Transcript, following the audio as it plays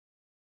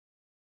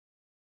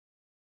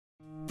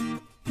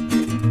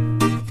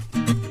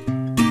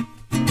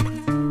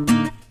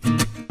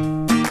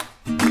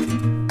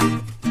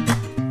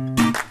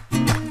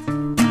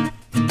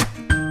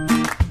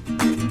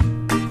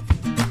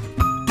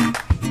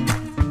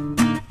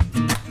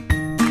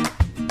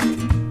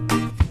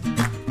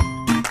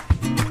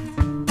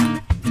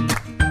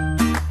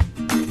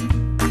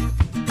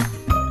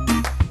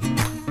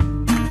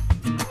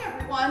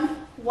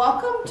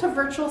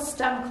Virtual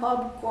STEM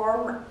Club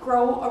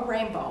Grow a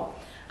Rainbow.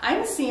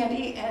 I'm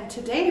Sandy, and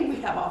today we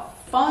have a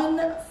fun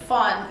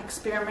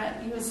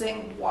experiment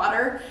using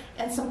water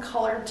and some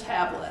colored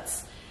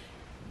tablets.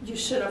 You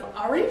should have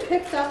already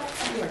picked up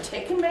your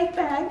take and make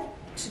bag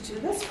to do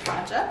this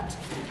project,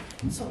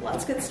 so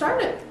let's get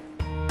started.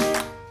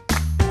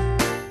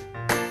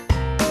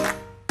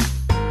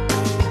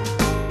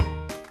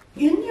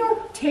 In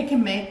your take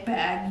and make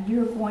bag,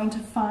 you're going to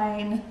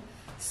find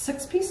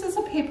 6 pieces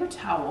of paper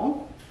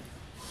towel,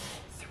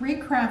 3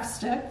 craft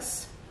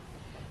sticks,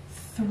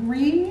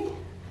 3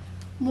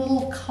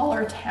 little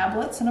color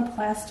tablets in a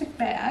plastic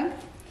bag,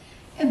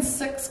 and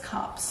 6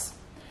 cups.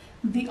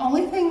 The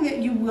only thing that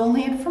you will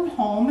need from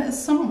home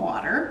is some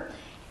water,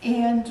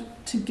 and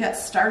to get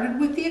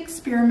started with the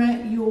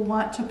experiment, you'll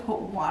want to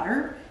put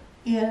water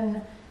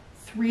in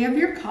 3 of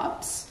your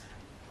cups,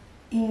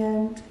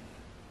 and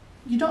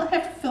you don't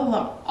have to fill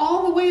them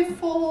all the way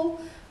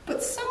full,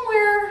 but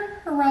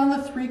somewhere around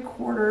the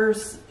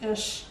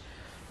 3/4-ish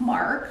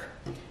mark,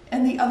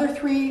 and the other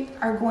 3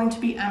 are going to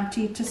be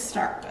empty to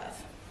start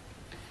with.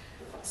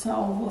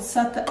 So we'll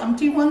set the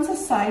empty ones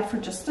aside for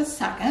just a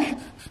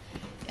second,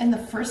 and the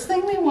first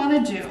thing we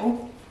want to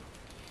do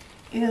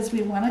is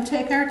we want to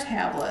take our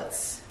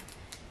tablets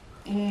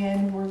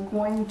and we're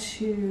going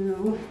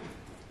to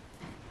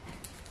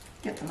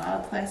get them out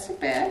of the plastic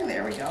bag.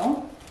 There we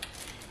go.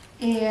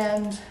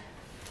 And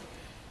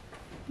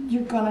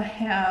you're going to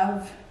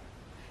have,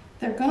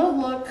 they're going to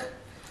look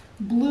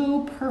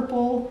blue,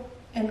 purple,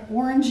 and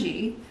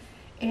orangey,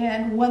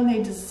 and when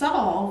they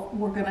dissolve,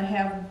 we're going to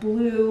have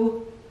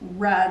blue,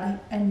 red,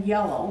 and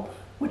yellow,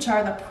 which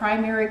are the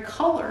primary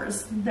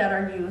colors that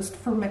are used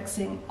for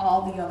mixing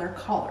all the other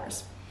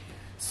colors.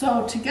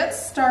 So to get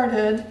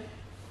started,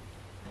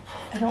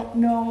 I don't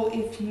know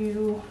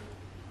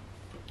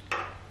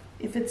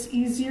if it's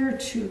easier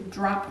to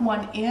drop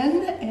one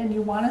in and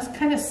you want to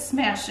kind of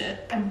smash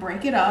it and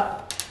break it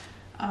up.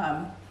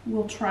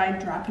 We'll try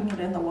dropping it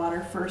in the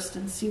water first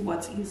and see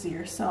what's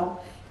easier. So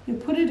you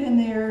put it in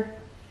there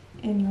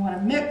and you want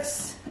to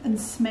mix and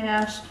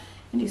smash,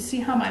 and you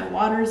see how my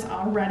water's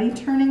already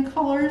turning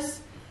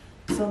colors?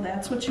 So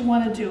that's what you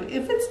want to do.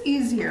 If it's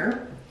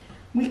easier,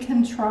 we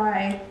can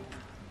try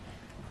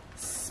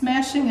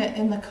smashing it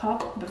in the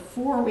cup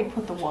before we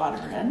put the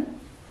water in.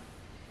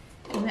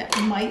 And that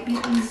might be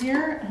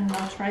easier, and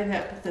I'll try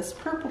that with this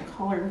purple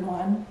colored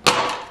one,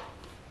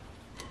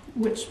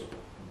 which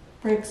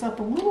breaks up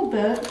a little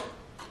bit.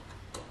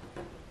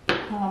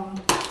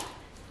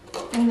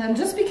 And then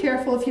just be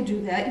careful if you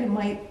do that. You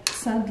might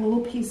send little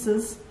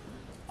pieces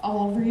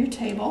all over your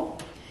table.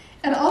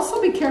 And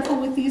also be careful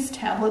with these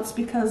tablets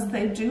because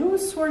they do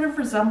sort of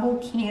resemble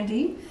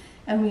candy,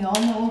 and we all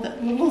know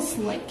that littles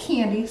like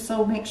candy,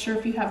 so make sure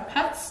if you have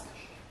pets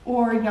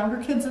or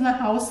younger kids in the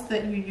house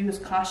that you use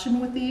caution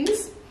with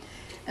these.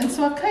 And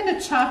so I've kind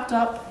of chopped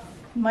up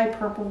my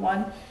purple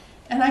one,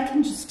 and I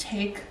can just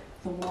take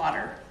the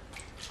water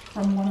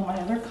from one of my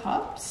other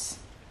cups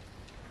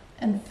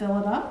and fill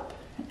it up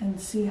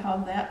and see how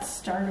that's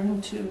starting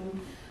to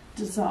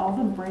dissolve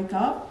and break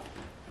up.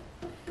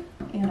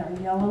 And our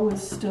yellow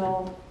is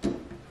still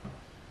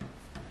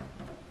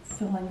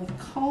filling with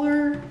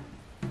color.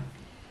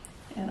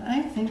 And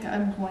I think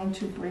I'm going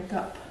to break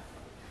up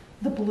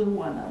the blue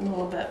one a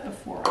little bit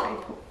before I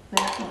put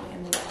that one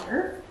in the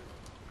water.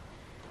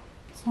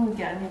 So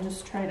again, you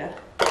just try to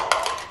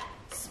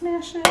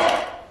smash it.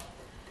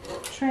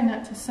 Try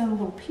not to send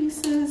little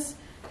pieces,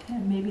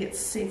 and maybe it's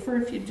safer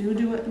if you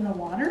do it in the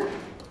water.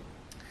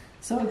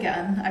 So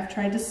again, I've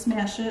tried to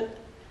smash it.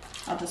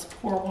 I'll just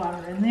pour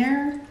water in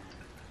there.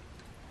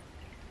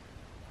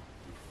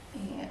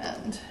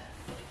 And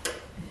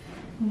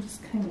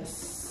just kind of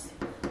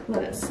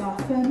let it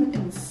soften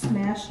and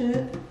smash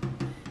it,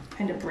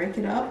 kind of break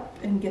it up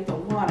and get the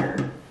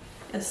water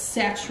as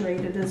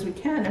saturated as we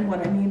can. And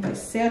what I mean by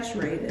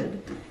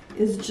saturated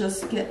is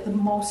just get the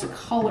most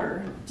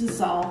color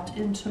dissolved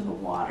into the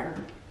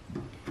water.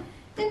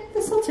 And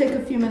this will take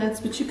a few minutes,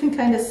 but you can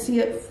kind of see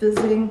it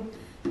fizzing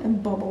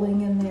and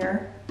bubbling in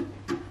there.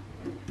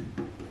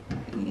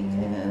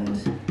 And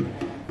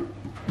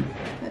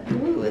that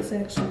blue is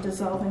actually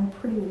dissolving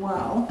pretty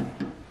well.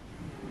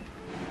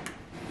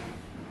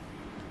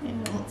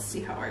 And let's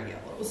see how our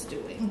yellow is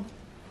doing.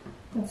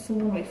 That's the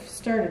one we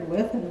started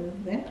with,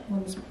 and that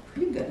one's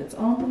pretty good. It's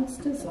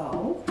almost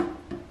dissolved.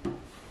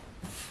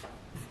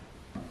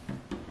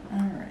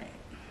 Alright,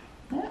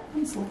 that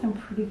one's looking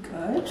pretty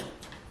good.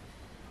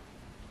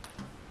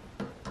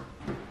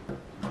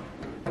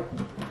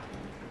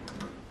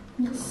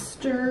 Just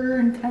stir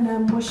and kind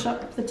of mush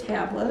up the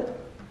tablet.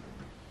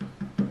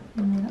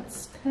 And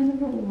that's kind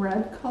of a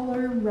red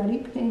color, reddy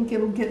pink.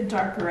 It'll get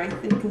darker, I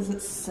think, as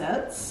it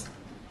sets.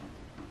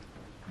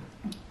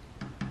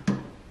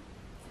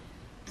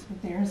 So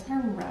there's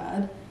our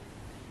red.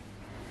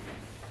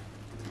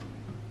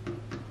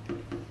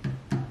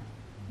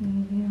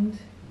 And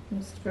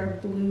most of our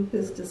blue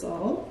has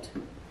dissolved.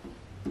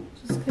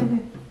 Just kind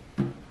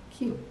of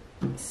keep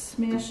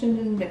smashing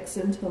and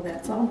mixing until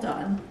that's all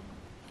done.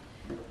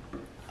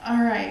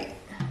 All right,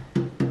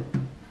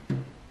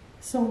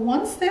 So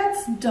once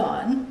that's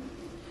done,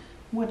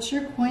 what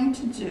you're going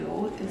to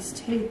do is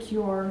take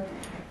your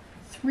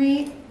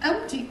 3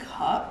 empty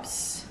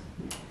cups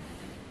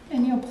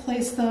and you'll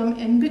place them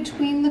in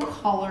between the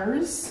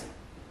colors,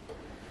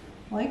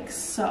 like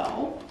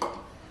so.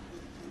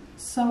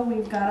 So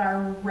we've got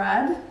our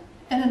red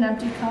and an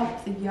empty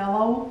cup, the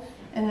yellow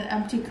and an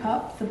empty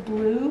cup, the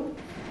blue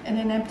and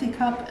an empty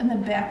cup, and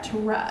then back to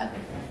red.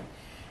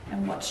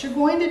 And what you're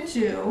going to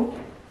do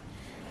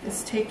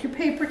is take your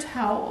paper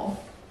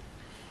towel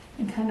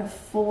and kind of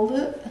fold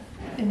it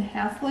in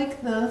half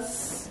like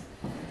this,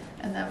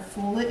 and then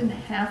fold it in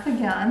half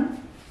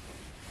again.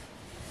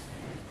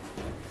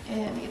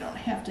 And you don't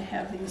have to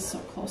have these so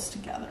close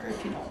together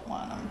if you don't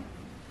want them.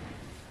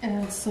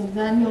 And so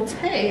then you'll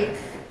take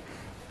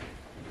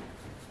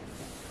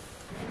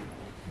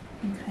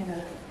and kind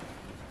of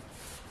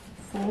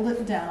fold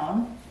it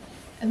down,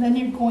 and then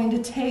you're going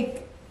to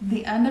take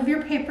the end of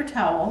your paper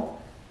towel,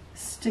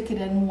 stick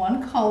it in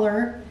one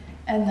color,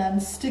 and then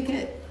stick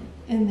it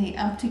in the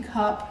empty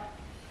cup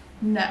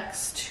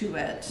next to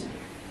it.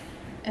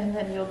 And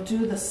then you'll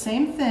do the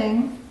same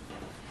thing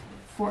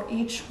for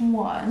each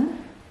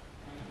one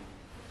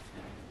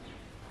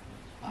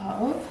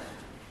of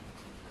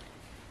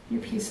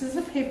your pieces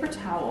of paper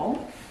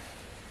towel.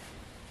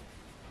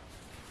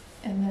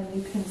 And then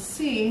you can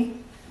see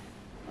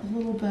a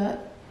little bit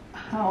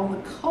how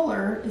the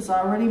color is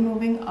already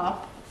moving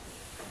up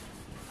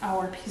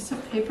our piece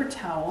of paper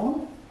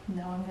towel.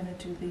 Now I'm going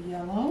to do the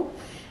yellow.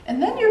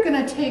 And then you're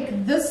going to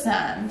take this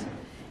end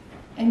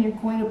and you're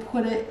going to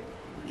put it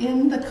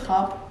in the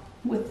cup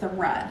with the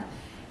red.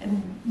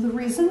 And the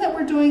reason that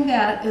we're doing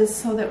that is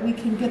so that we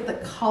can get the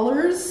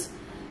colors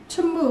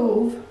to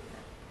move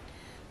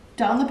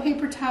down the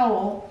paper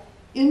towel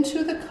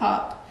into the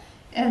cup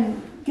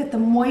and get the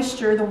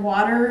moisture, the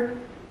water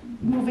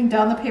moving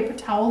down the paper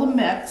towel to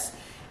mix,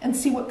 and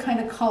see what kind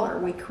of color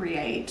we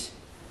create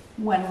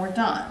when we're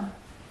done.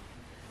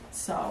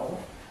 So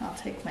I'll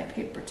take my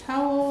paper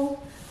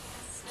towel,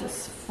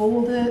 just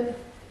fold it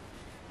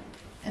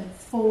and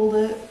fold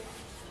it.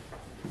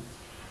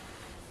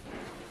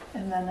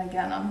 And then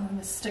again, I'm going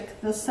to stick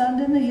this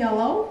end in the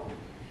yellow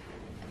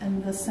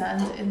and this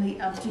end in the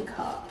empty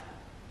cup.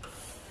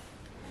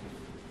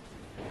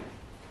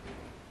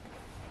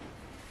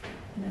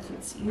 And if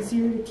it's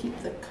easier to keep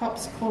the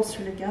cups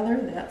closer together,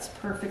 that's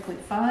perfectly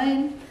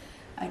fine.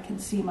 I can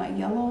see my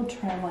yellow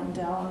traveling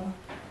down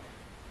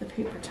the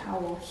paper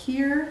towel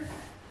here.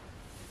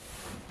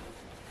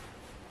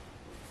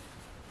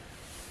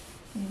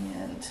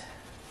 And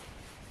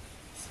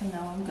so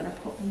now I'm going to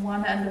put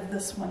one end of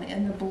this one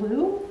in the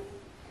blue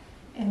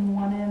and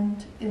one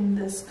end in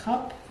this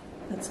cup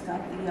that's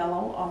got the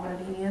yellow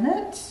already in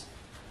it.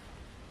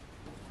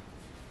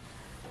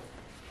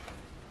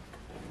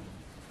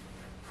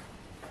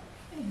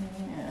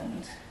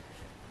 And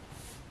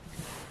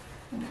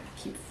I'm going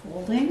to keep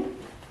folding.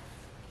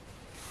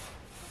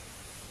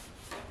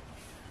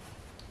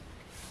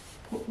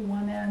 Put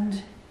one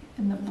end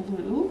in the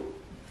blue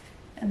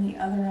and the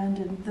other end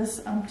in this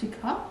empty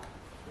cup.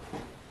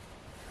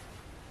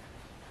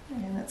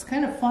 And it's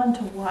kind of fun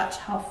to watch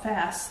how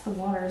fast the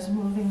water is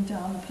moving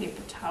down the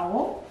paper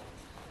towel.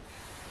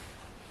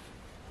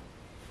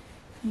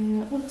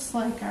 And it looks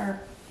like our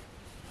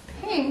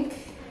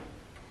pink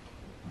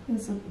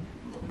is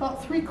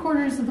about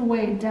 3/4 of the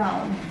way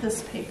down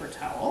this paper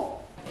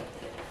towel.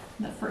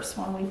 The first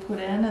one we put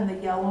in, and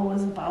the yellow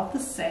is about the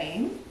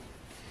same.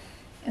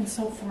 And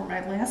so for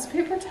my last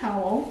paper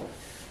towel,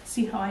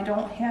 see how I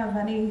don't have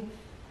any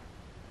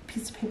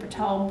piece of paper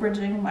towel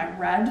bridging my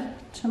red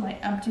to my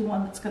empty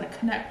one that's going to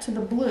connect to the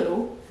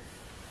blue.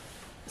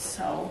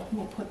 So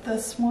we'll put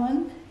this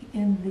one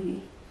in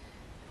the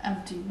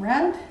empty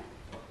red,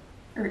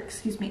 or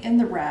excuse me, in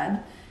the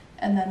red,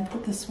 and then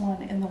put this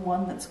one in the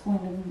one that's going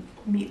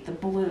to meet the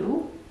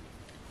blue.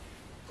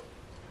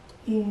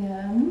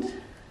 And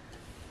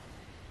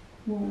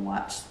we'll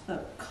watch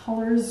the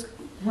colors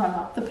run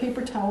up the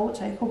paper towel,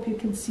 which I hope you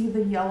can see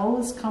the yellow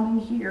is coming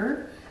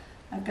here.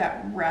 I've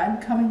got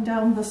red coming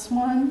down this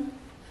one.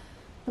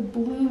 The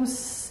blue's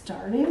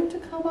starting to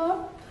come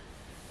up.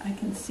 I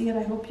can see it,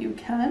 I hope you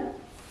can.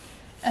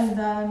 And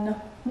then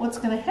what's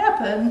going to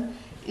happen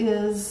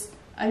is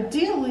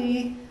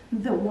ideally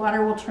the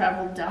water will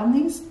travel down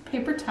these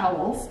paper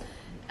towels,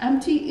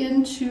 empty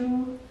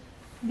into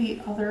the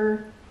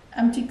other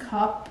empty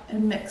cup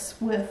and mix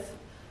with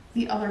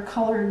the other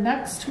color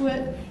next to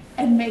it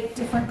and make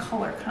different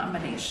color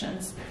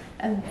combinations.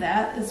 And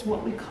that is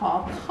what we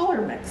call color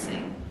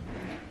mixing.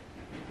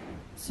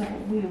 So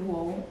we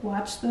will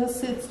watch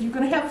this. You're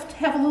going to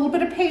have a little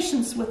bit of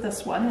patience with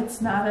this one.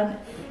 It's not an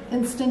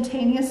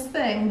instantaneous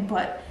thing,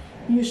 but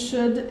you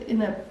should,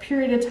 in a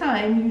period of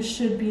time, you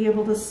should be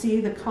able to see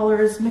the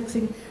colors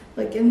mixing.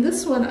 Like in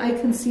this one, I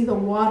can see the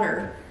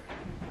water,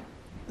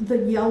 the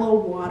yellow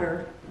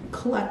water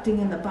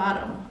collecting in the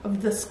bottom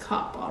of this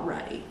cup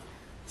already.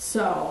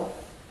 So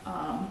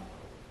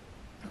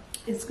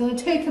it's going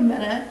to take a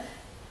minute,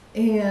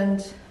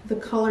 and the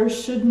colors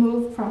should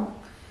move from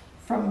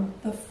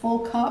the full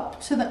cup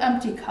to the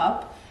empty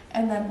cup,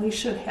 and then we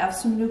should have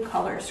some new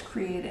colors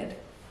created.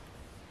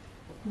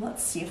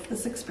 Let's see if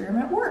this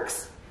experiment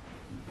works.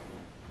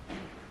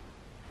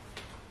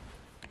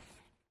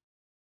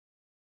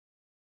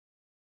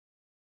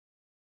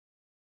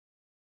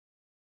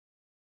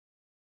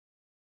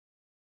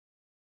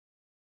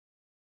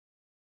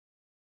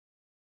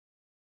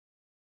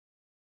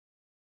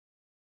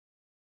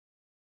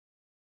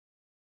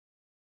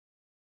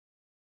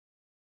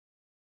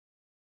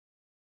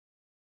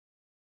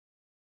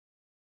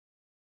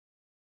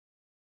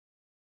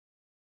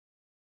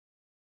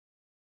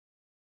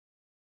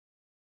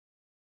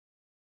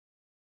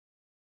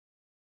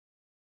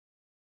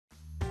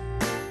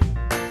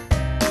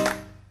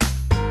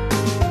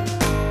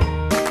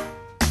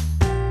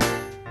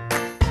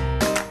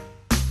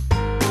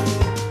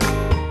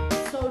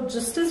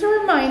 Just as a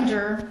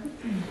reminder,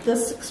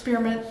 this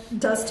experiment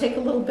does take a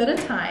little bit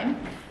of time,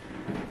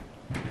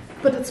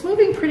 but it's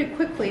moving pretty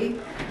quickly.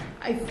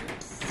 I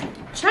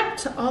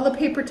checked all the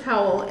paper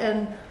towel,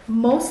 and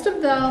most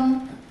of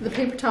them, the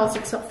paper towels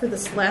except for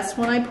this last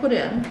one I put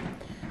in,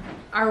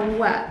 are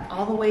wet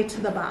all the way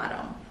to the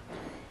bottom.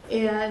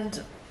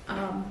 And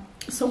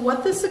so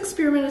what this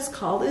experiment is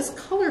called is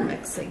color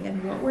mixing,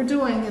 and what we're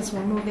doing is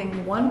we're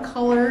moving one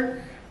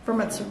color from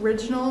its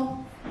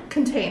original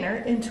container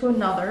into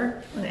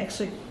another, and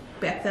actually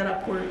back that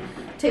up, we're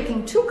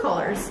taking two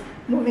colors,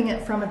 moving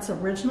it from its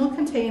original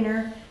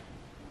container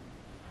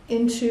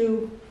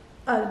into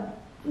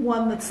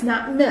one that's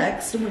not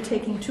mixed, and we're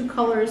taking two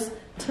colors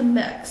to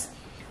mix.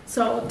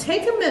 So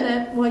take a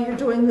minute while you're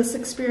doing this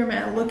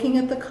experiment, looking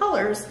at the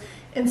colors,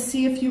 and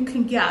see if you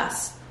can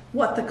guess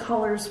what the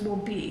colors will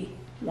be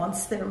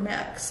once they're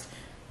mixed.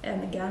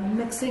 And again,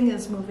 mixing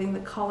is moving the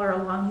color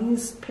along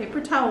these paper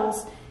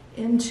towels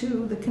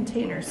into the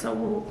container. So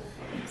we'll,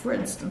 for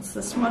instance,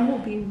 this one will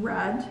be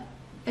red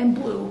and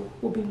blue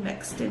will be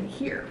mixed in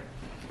here.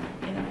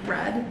 And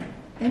red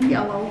and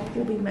yellow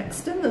will be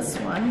mixed in this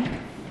one,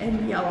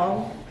 and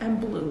yellow and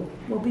blue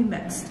will be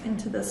mixed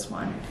into this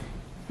one.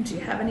 Do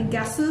you have any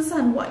guesses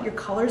on what your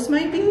colors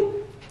might be?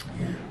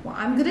 Well,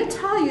 I'm going to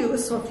tell you,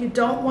 so if you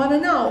don't want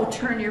to know,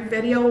 turn your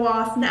video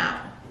off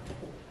now.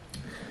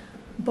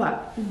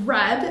 But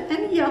red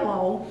and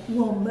yellow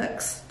will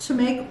mix to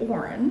make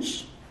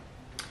orange,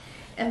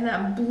 and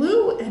then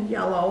blue and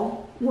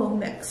yellow will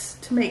mix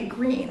to make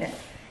green.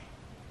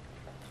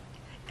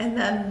 And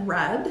then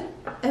red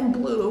and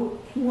blue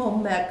will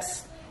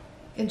mix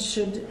and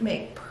should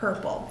make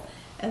purple.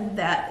 And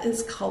that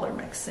is color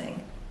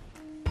mixing.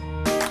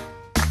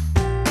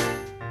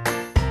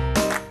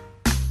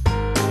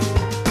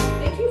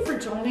 Thank you for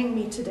joining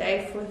me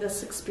today for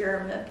this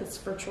experiment, this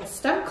virtual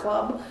STEM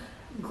club,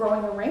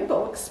 Growing a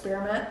Rainbow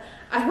experiment.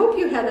 I hope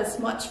you had as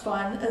much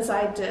fun as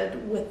I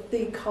did with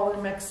the color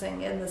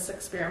mixing in this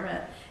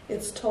experiment.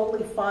 It's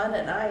totally fun,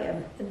 and I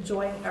am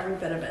enjoying every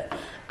bit of it.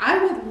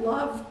 I would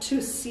love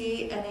to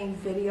see any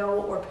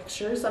video or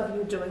pictures of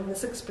you doing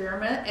this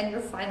experiment and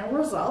your final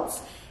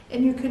results,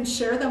 and you can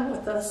share them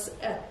with us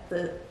at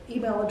the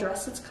email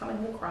address that's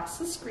coming across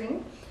the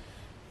screen.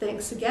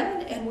 Thanks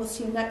again, and we'll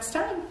see you next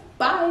time.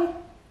 Bye.